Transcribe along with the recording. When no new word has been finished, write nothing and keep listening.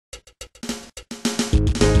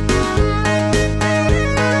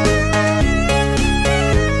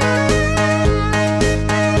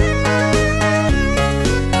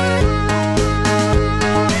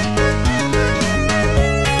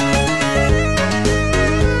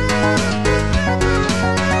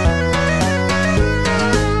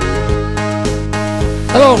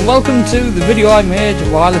Hello and welcome to the video I made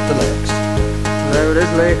while at the lakes. There it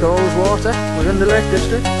is, Lake Water. We're in the Lake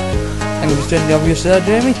District. I think I was doing the obvious there,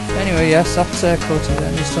 Jamie. Anyway, yes, that's Coatesy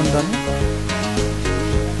there, just undone.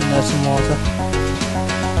 And there's some water.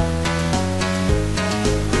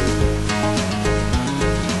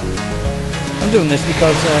 I'm doing this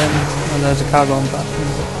because well, there's a car going past me.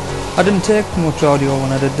 I didn't take much audio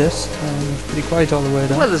when I did this. It was pretty quiet all the way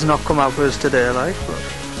down. Weather's not come out for us today, like,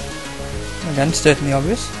 but... Again, stating the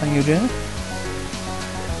obvious. Thank you, Jamie.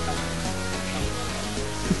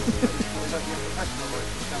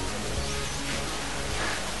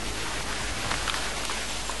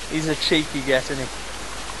 He's a cheeky get, isn't he?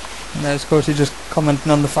 And there's Coatesy just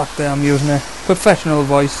commenting on the fact that I'm using a professional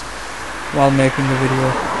voice while making the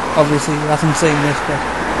video. Obviously, he hasn't seen this,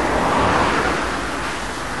 but...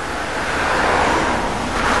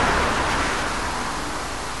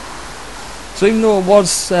 So even though it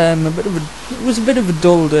was a bit of a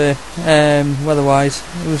dull day weather-wise,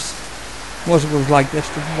 it was like this,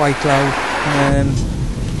 just white cloud.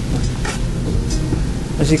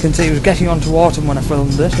 As you can see, it was getting onto autumn when I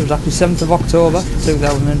filmed this. It was actually 7th of October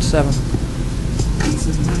 2007.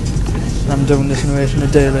 And I'm doing this narration a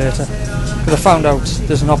day later because I found out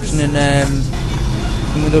there's an option in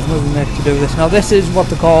Windows Movie Maker to do this. Now this is what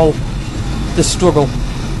they call the struggle.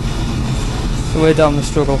 The way down the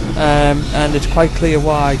struggle, and it's quite clear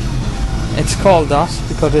why it's called that,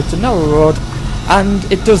 because it's a narrow road and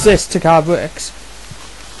it does this to car brakes.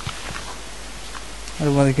 I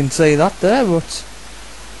don't know whether you can see that there, but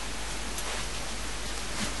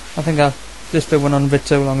I think this bit went on a bit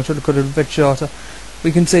too long. I should have cut it a bit shorter.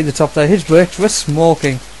 We can see the top there. His brakes were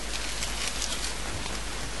smoking.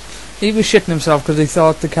 He was shitting himself because he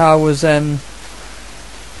thought the car was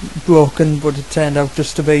broken, but it turned out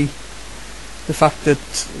just to be the fact that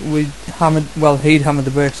he'd hammered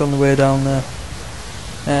the brakes on the way down there.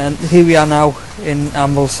 And here we are now in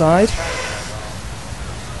Ambleside.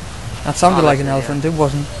 That sounded like an elephant, it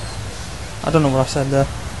wasn't. I don't know what I said there.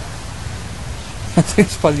 I think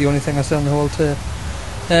it's probably the only thing I said on the whole tape.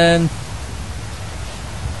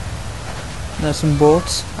 There's some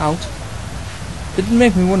boats out. It did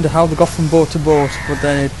make me wonder how they got from boat to boat, but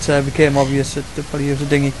then it became obvious that they probably used a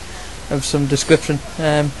dinghy of some description.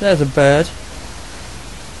 There's a bird.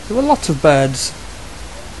 There were lots of birds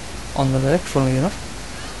on the lake, funnily enough.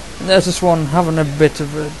 And there's this one having a bit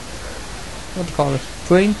of a, what do you call it,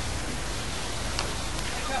 preen?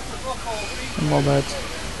 And more birds.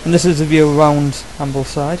 And this is the view around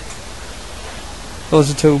Ambleside. Those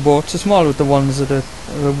are two boats. The smaller of the ones that are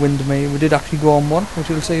wind me. We did actually go on one, which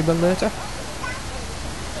you'll see a bit later.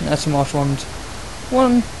 And there's some more ones.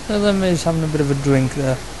 One of them is having a bit of a drink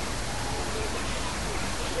there.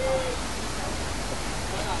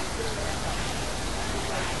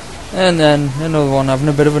 And then another one having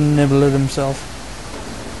a bit of a nibble at himself.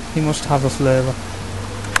 He must have a flavour.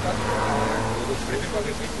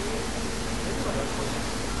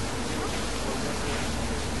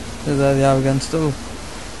 So there they are again, still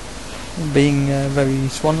being very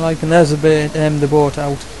swan-like. And there's the boat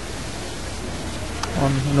out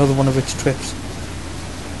on another one of its trips.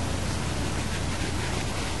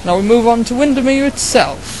 Now we move on to Windermere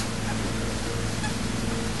itself.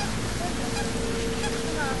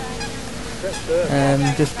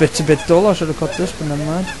 This bit's a bit dull. I should have cut this, but never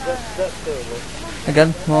mind.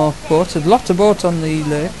 Again, more boats. There's lots of boats on the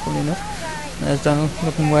lake, funny enough. There's Daniel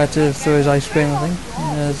looking where to throw his ice cream, I think.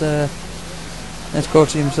 And there's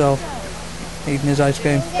Coatesy himself eating his ice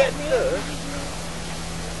cream.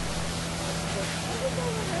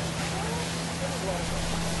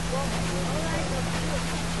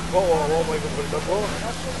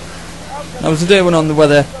 Now as the day went on, the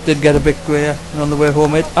weather did get a bit greyer, and on the way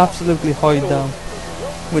home it absolutely hoed down,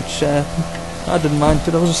 which I didn't mind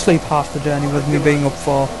because I was asleep half the journey with me being up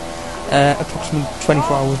for approximately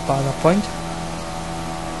 24 hours by that point.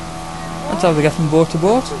 That's how they get from boat to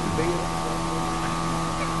boat.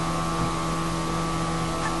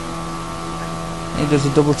 He does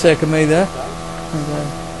a double take of me there,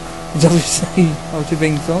 and he's obviously out of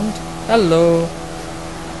being filmed. Hello!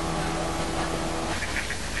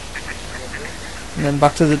 And then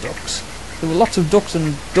back to the ducks. There were lots of ducks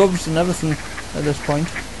and doves and everything at this point.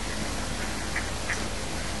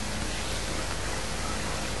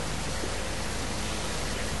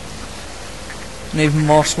 And even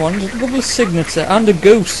more swans. There's a couple of cygnets there and a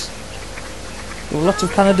goose. There were lots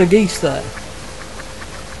of Canada geese there.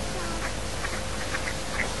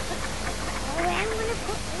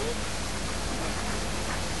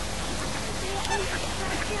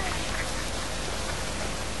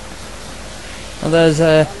 And there's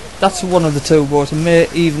that's one of the two boats. It may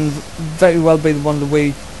even very well be the one that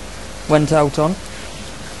we went out on.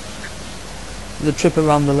 The trip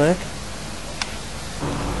around the lake.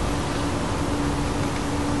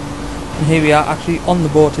 And here we are actually on the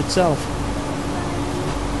boat itself.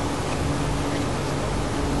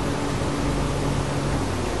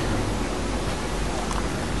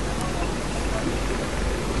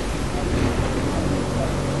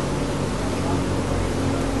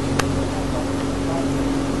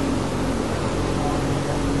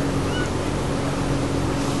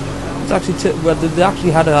 Actually, well, they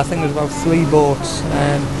actually had, I think it was about 3 boats,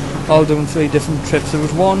 all doing 3 different trips. There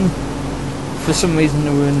was one, for some reason,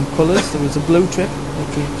 they were in colours. There was a blue trip,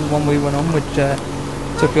 which was the one we went on, which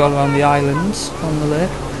took you all around the islands on the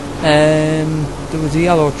lake. There was a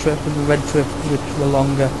yellow trip and a red trip, which were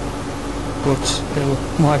longer, but they were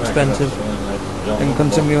more expensive. And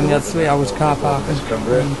considering we only had 3 hours car parking,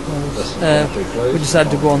 we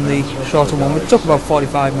decided to go on the shorter one, which took about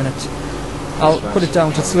 45 minutes. I'll put it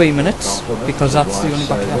down to 3 minutes, because that's the only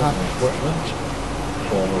battery I have.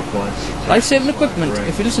 Life-saving equipment.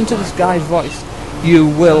 If you listen to this guy's voice, you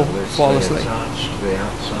will fall asleep.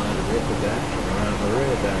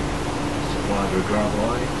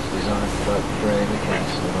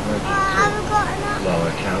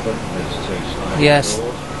 Yes,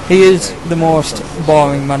 he is the most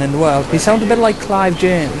boring man in the world. He sounds a bit like Clive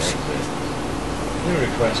James.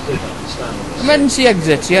 Emergency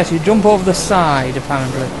exits, yes, you jump over the side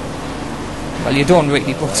apparently. Well, you don't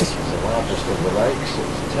really, but... It's the largest of the lakes,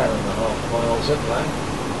 it's 10.5 miles inland,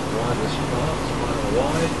 widest part, a mile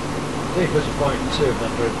wide, deepest point 220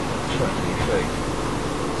 feet.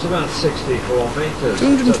 It's about 64 metres.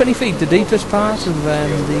 220 feet, the deepest part of the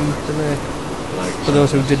lake. For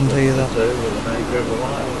those who didn't hear that. With an acre of the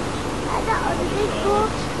island.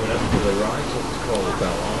 To the right, it's called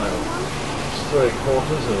Bell Isle. 3/4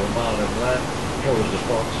 of a mile in length, covers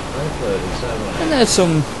approximately 37. And there's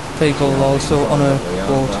some people also on a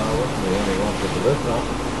boat.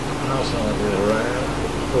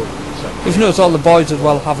 You've noticed all the boys as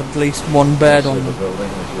well have at least one bed on them.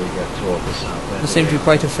 There seems to be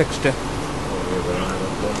quite a fixture.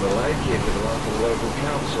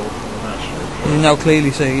 You can now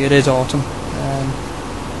clearly see it is autumn,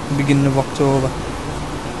 the beginning of October.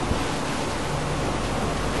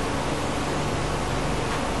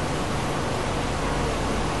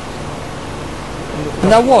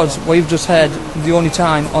 And that was, we've just heard, the only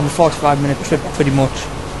time on the 45-minute trip pretty much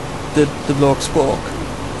that the bloke spoke,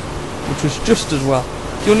 which was just as well.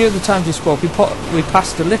 The only other times he spoke, we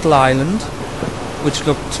passed a little island, which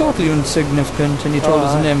looked totally insignificant, and he told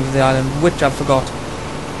us the name of the island, which I forgot.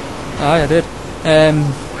 Aye, I did. And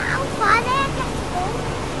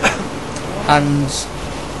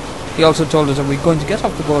he also told us that we're going to get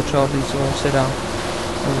off the boat shortly, so sit down.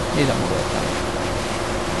 He's on the boat.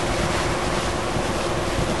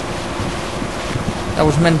 That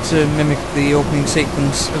was meant to mimic the opening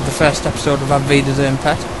sequence of the first episode of VIII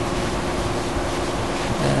Pet,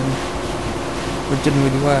 but it didn't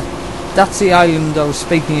really work. That's the island I was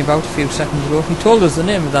speaking about a few seconds ago. He told us the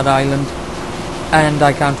name of that island, and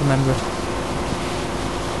I can't remember it.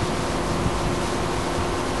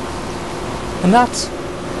 And that,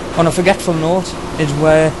 on a forgetful note, is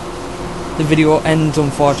where the video ends,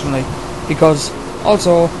 unfortunately, because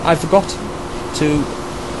also I forgot to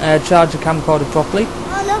charge the camcorder properly,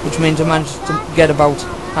 which means I managed to get about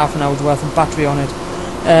half an hour's worth of battery on it.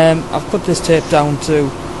 I've put this tape down to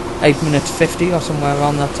 8 minutes 50 or somewhere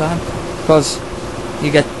around that time, because you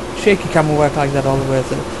get shaky camera work like that all the way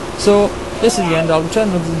through. So this is the end. I'll return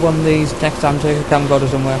another one of these next time, take a camcorder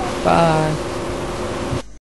somewhere. Bye.